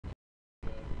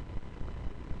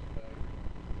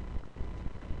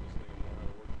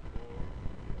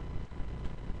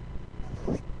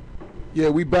Yeah,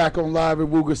 we back on live at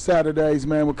WUGR Saturdays,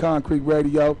 man, with Concrete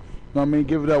Radio. You know what I mean?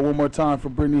 Give it up one more time for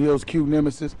Brittany Hill's Q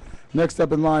Nemesis. Next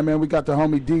up in line, man, we got the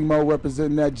homie D-Mo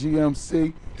representing that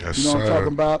GMC. Yes, you know what I'm sir.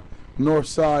 talking about? North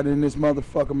side in this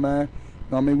motherfucker, man. You know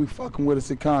what I mean? We fucking with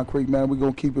us at Concrete, man. We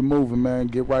gonna keep it moving, man.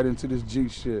 Get right into this G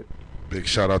shit. Big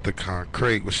shout out to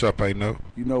Concrete. What's up, I know?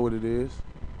 You know what it is.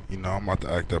 You know, I'm about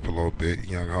to act up a little bit.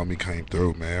 Young homie came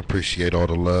through, man. Appreciate all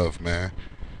the love, man.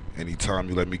 Anytime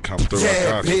you let me come through, I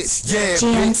got you.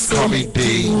 bitch, Call me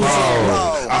D-Mo.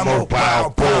 I'm a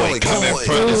wild boy coming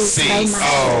from the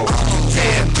C.O.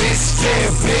 Yeah, bitch,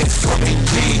 call me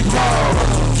D-Mo.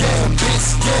 Yeah,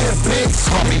 bitch,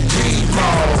 call me D-Mo.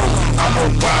 I'm a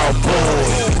wild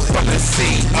boy from the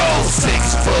C.O.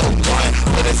 6'1"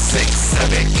 with a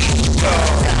 6'7" ego.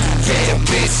 Yeah,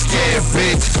 bitch,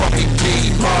 call me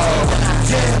D-Mo.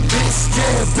 Yeah, bitch,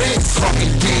 call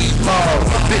me D-Mo.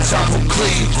 Bitch, I'm from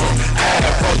Cleveland.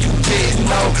 Oh, you didn't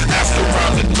know? Ask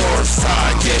around the north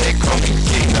side. Yeah, they call me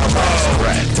D-Mo.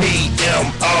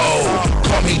 D-M-O.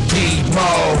 Call me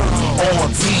D-Mo. On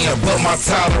 10, but my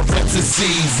tolerance is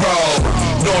 0.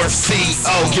 North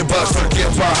C-O. Your bucks or get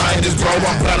behind us, bro.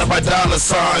 I'm blinded by dollar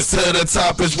signs. To the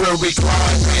top is where we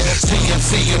climb.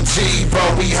 GMC, bro.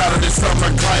 We hotter than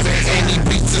summer climate. Any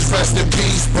beats is rest in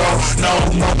peace, bro. No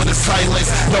moment of silence.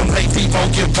 Don't make D-Mo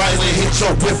get violent. Hit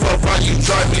your whip up while you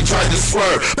drive me. Try to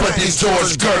swerve, but this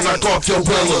George Gurr knock off your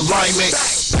wheel alignment.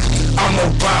 I'm a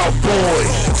wild boy,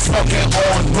 smoking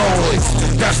on noise.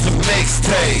 That's the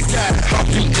mixtape. Hope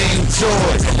you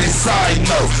enjoy. And side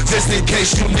note, just in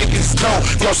case you niggas don't,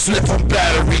 go slip on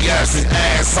battery acid,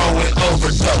 asshole and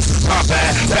overdose. My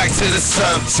bad. Back to the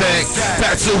subject.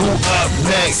 Back to who up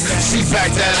next. She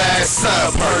back that ass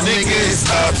up. Her nigga is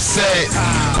upset,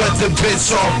 but the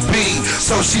bitch on beat,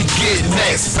 so she get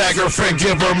next. Bag her friend,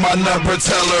 give her my number,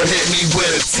 tell her hit me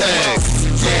with a text.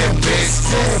 Yeah,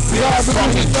 bitch, call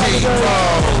me D-Mo.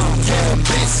 Yeah,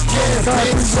 bitch, call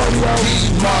me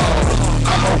D-Mo.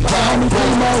 I'm a wild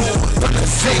boy with a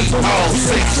C.O.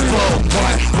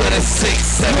 6'1" with a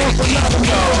 6'7"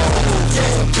 ego.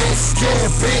 Yeah, bitch,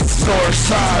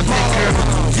 Northside nigga.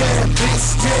 Yeah,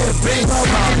 bitch,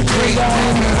 Concrete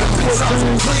nigga. Bitch, I'm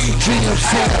from Cleveland.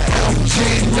 GMC, MG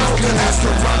nigga. Ask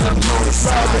around the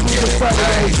Northside, get it,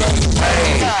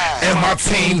 hey. And my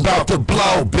team bout to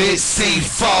blow, bitch,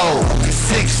 C4.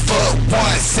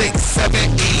 6'1",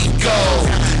 6'7" ego.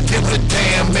 Give a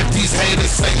damn if these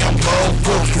haters say I'm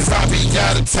local, cause I be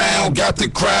out of town, got the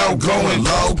crowd going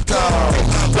loco.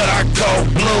 But I go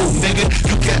blue, nigga,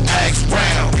 you can ask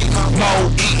Brown. Mo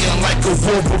eating like a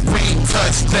Wolverine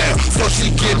touchdown. So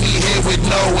she give me hit with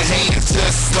no hands,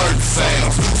 just slurp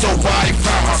sounds. So why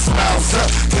find my spouse up,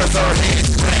 cause her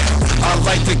hands down. I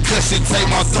like the cushion, take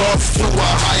my thoughts to a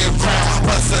higher ground.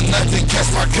 Bustin' nothing, catch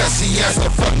my cussy ass, the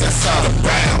fuck that's out of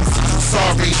bounds.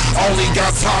 Sorry, only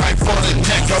got time for the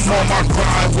neck. I'm on my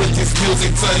grind with this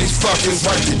music till these fuckers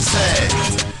write the check.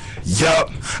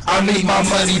 Yup, I need my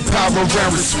money, power,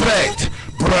 and respect.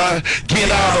 Bruh, get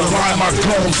out of line, my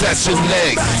goons at your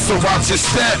neck. So I just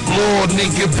step, Lord,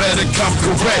 nigga better come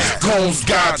correct. Goons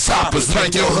got choppers,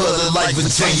 make your hood like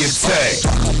Virginia Tech.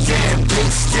 Yeah,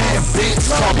 bitch,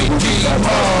 call me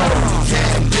D-Mo.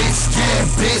 Yeah, bitch,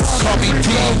 call me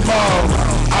D-Mo.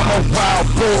 I'm a wild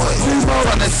boy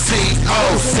from the C.O.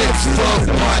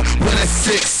 6'1" with a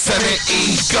 6'7"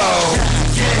 ego.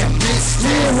 Yeah, bitch,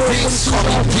 call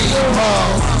me D-Mo.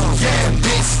 Yeah,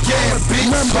 bitch,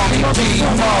 call me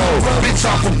D-Mo. Bitch,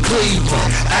 I'm from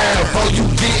Cleveland. Oh, you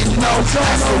didn't know?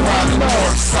 Ask around the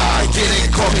north side. Get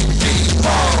it, call me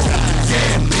D-Mo.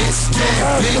 Yeah, bitch,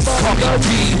 call me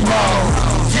D-Mo.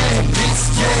 Yeah,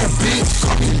 bitch,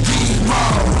 call me D-Mo.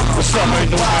 What's up, man?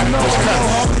 What's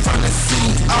coming? From the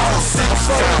C.O.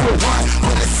 6'1"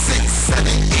 with a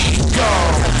 6'7" ego.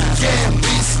 Yeah,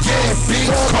 bitch,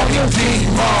 call me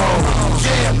D-Mo.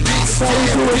 Yeah, bitch, call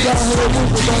me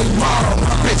D-Mo.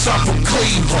 Bitch, I'm from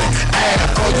Cleveland.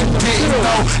 Oh, you didn't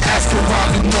know? Ask around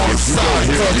the north side.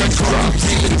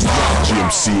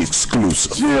 GMC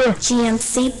exclusive. Yeah.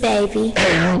 GMC, baby.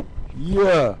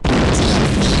 Yeah.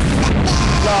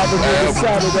 Live at WUGR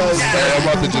Saturdays. Hey, I'm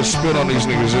about to just spit on these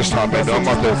niggas this time, man. I'm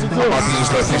about to just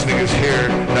let these niggas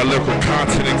hear that lyrical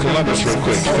content in Columbus real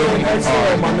quick. You feel me?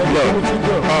 Look,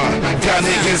 got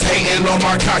niggas hating on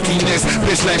my cockiness.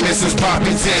 Bitch named Mrs.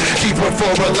 Poppy 10. Keep her for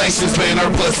relations, man.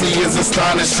 Her pussy is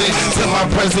astonishing. To my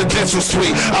presidential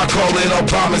suite, I call it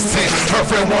Obama's tent. Her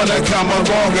friend wanna come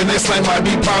along, and this thing might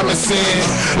be promising.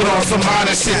 But on some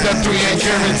honest shit, that 3 ain't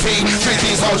guaranteed. Treat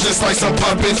these hoes just like some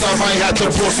puppets. I might have to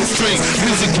pull some strings.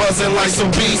 Music buzzing like some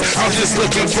beats. I'm just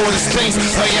looking for the strings.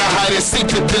 Playing hide and seek,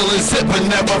 the deal is it, but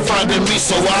never finding me.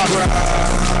 So I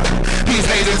grind These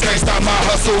haters can't stop my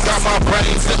hustle. Got my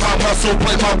brains in my muscle.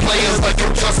 Play my players like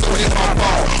I'm just in my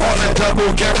ball. On a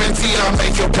double, guaranteed I'll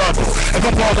make you bubble. If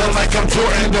I'm ballin' like I'm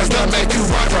Jordan, does that make you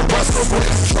rock or Russell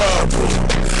with trouble?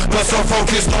 But so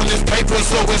focused on this paper,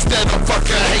 so instead of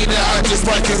fucking hater, I just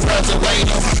like congratulate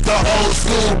her. The old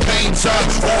school paint job,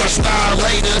 orange style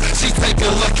later. She take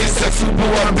a look and said, you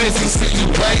boy, I'm busy, see you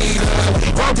later.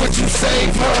 Why would you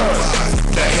save her?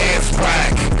 The hands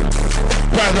back.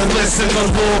 Rather listen to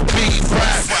Lil B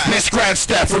rap. Man, scratch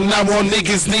that. From now on,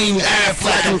 niggas need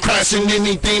Aflac. I'm crashing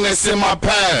anything that's in my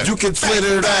path. You can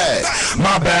Twitter that.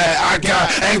 My bad, I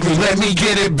got angry. Let me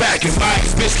get it back. And my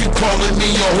ex-bitch keep calling me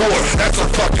a whore. That's a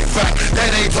fucking fact.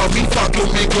 That ain't told me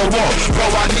fucking me go off. Bro,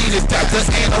 I needed that.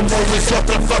 This animal is off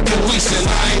the fucking leash and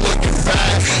I ain't looking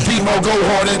back. D-Mo go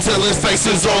hard until his face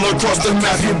is all across the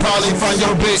map. You probably find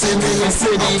your bitch in the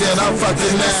city that I'm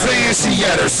fucking at. Saying she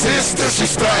had her sister. She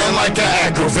starting like an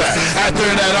acrobat. After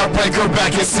that I break her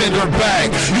back and send her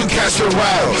back. You catch her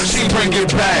out, she bring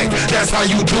it back. That's how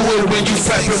you do it when you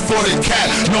set before the cat.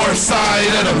 North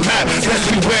side of the map, let's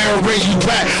beware where you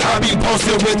at. I be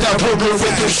posted with that WUGR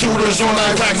with the shooters on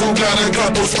that rack who got a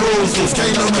couple screws loose.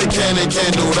 Can't no mechanic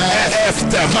can do that. F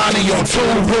that money on two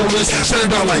rulers. Shut it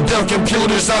down like Dell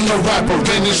computers. I'm the rapper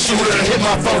and the shooter. Hit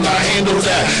my phone, I handle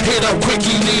that. Hit up quick,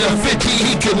 he need a 50.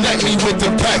 He connect me with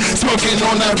the pack. Smoking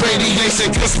on that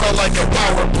radiation could smell like a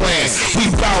power plant.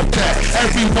 We bout that.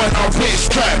 Everyone on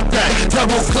bitch strap that.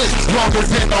 Double click longer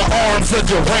than the arms of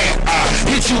Durant. I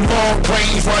hit you long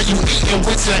range while you eating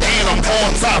with your hand. I'm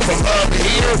on top from up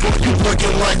here. You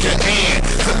looking like an ant.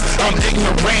 I'm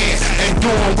ignorant and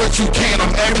doing what you can.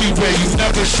 I'm everywhere. You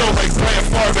never show like Brad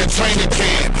Favre in training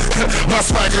camp. My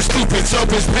swagger stupid. So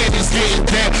his panties getting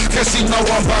damp. Cause she know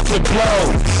I'm about to blow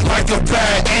like a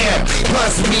bad amp.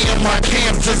 Plus me and my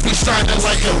cam just be shining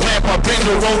like a lamp. I bend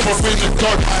her over in the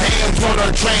dark. My hands on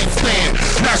her train stand.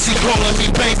 Now she calling me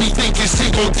baby, thinking she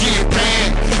gon' get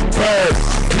banned. Bird,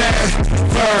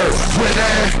 never,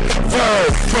 whenever.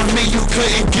 From me you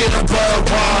couldn't get above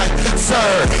wine,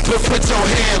 sir. But put your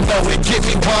hand low and give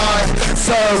me wine,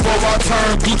 sir. While I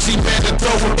turn Gucci man and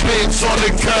throw a bitch on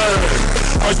the curb.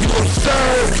 Are you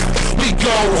absurd? We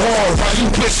go hard while you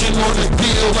wishing on the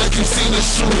deal like you seen a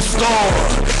shooting star.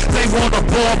 They want a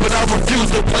ball, but I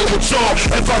refuse to play with y'all.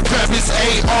 If I grab his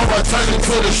AR, I turn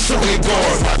into the shooting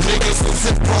guard. My niggas can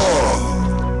sit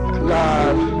ball.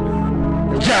 Live.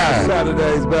 Yeah.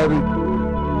 Saturdays, baby. You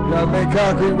know what I mean?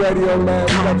 Concrete Radio, man.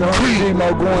 We got the homie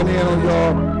D-Mo going in on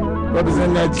y'all.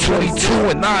 Representing that 22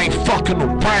 and I ain't fucking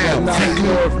around.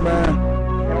 North, man.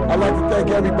 I'd like to thank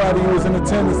everybody who was in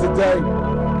attendance today.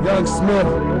 Young Smith,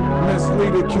 Miss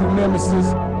Leader, Q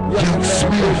Nemesis, Young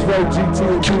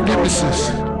Smith, Q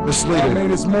Nemesis, Miss Leader. I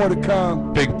mean, it's more to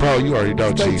come. Big bro, you already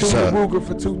know. Stay tuned to WUGR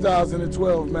for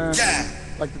 2012, man. Yeah.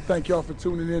 I'd like to thank y'all for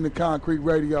tuning in to Concrete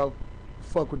Radio.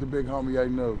 Fuck with the big homie, I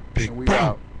know. Big and we bro.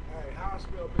 out. Hey, how I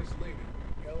spell Miss Leader?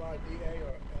 L-I-D-A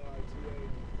or